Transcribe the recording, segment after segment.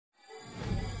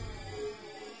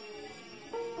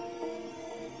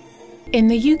In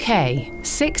the UK,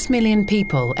 6 million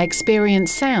people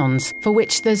experience sounds for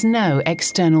which there's no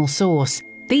external source.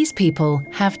 These people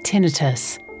have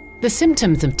tinnitus. The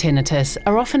symptoms of tinnitus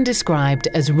are often described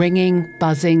as ringing,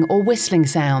 buzzing, or whistling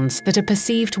sounds that are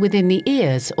perceived within the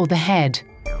ears or the head.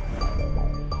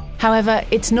 However,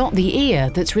 it's not the ear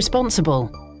that's responsible.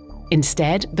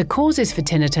 Instead, the causes for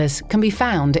tinnitus can be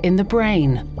found in the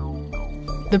brain.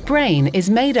 The brain is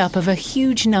made up of a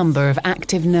huge number of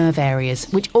active nerve areas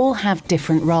which all have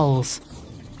different roles.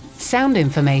 Sound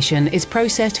information is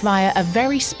processed via a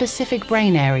very specific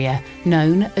brain area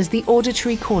known as the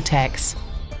auditory cortex.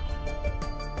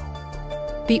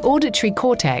 The auditory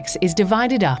cortex is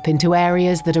divided up into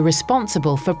areas that are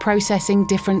responsible for processing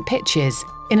different pitches,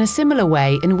 in a similar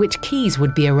way in which keys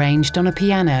would be arranged on a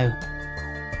piano.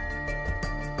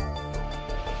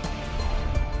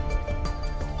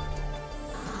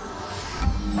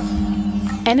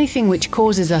 Anything which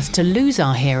causes us to lose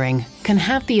our hearing can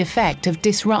have the effect of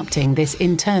disrupting this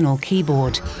internal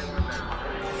keyboard.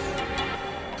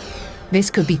 This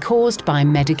could be caused by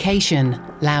medication,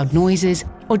 loud noises,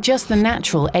 or just the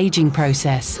natural aging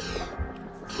process.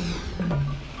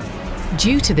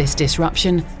 Due to this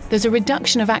disruption, there's a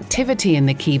reduction of activity in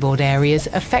the keyboard areas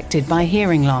affected by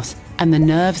hearing loss, and the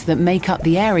nerves that make up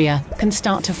the area can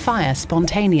start to fire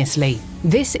spontaneously.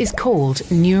 This is called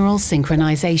neural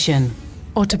synchronization.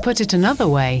 Or to put it another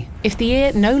way, if the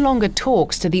ear no longer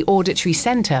talks to the auditory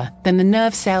center, then the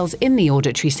nerve cells in the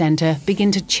auditory center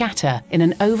begin to chatter in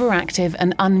an overactive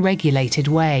and unregulated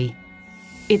way.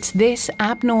 It's this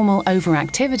abnormal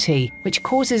overactivity which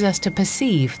causes us to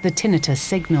perceive the tinnitus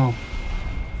signal.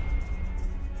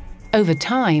 Over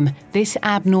time, this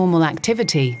abnormal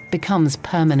activity becomes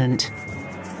permanent.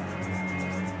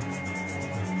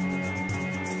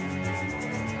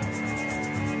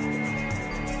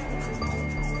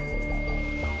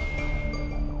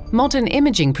 Modern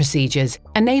imaging procedures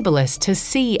enable us to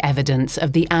see evidence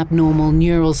of the abnormal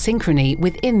neural synchrony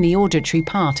within the auditory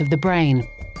part of the brain.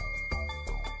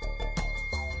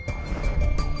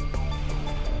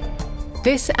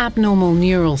 This abnormal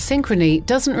neural synchrony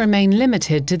doesn't remain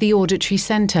limited to the auditory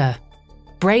center.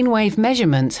 Brainwave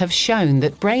measurements have shown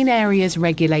that brain areas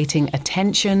regulating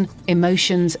attention,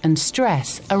 emotions, and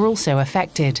stress are also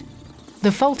affected.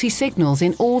 The faulty signals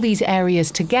in all these areas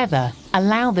together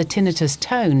allow the tinnitus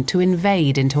tone to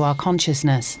invade into our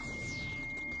consciousness.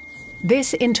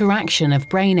 This interaction of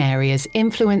brain areas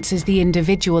influences the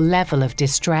individual level of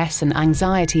distress and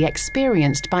anxiety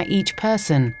experienced by each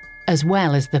person, as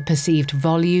well as the perceived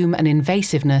volume and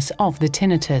invasiveness of the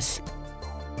tinnitus.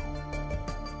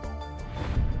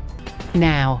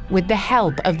 Now, with the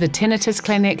help of the Tinnitus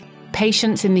Clinic,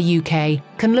 patients in the UK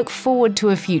can look forward to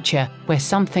a future where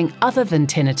something other than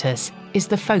tinnitus is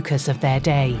the focus of their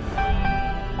day.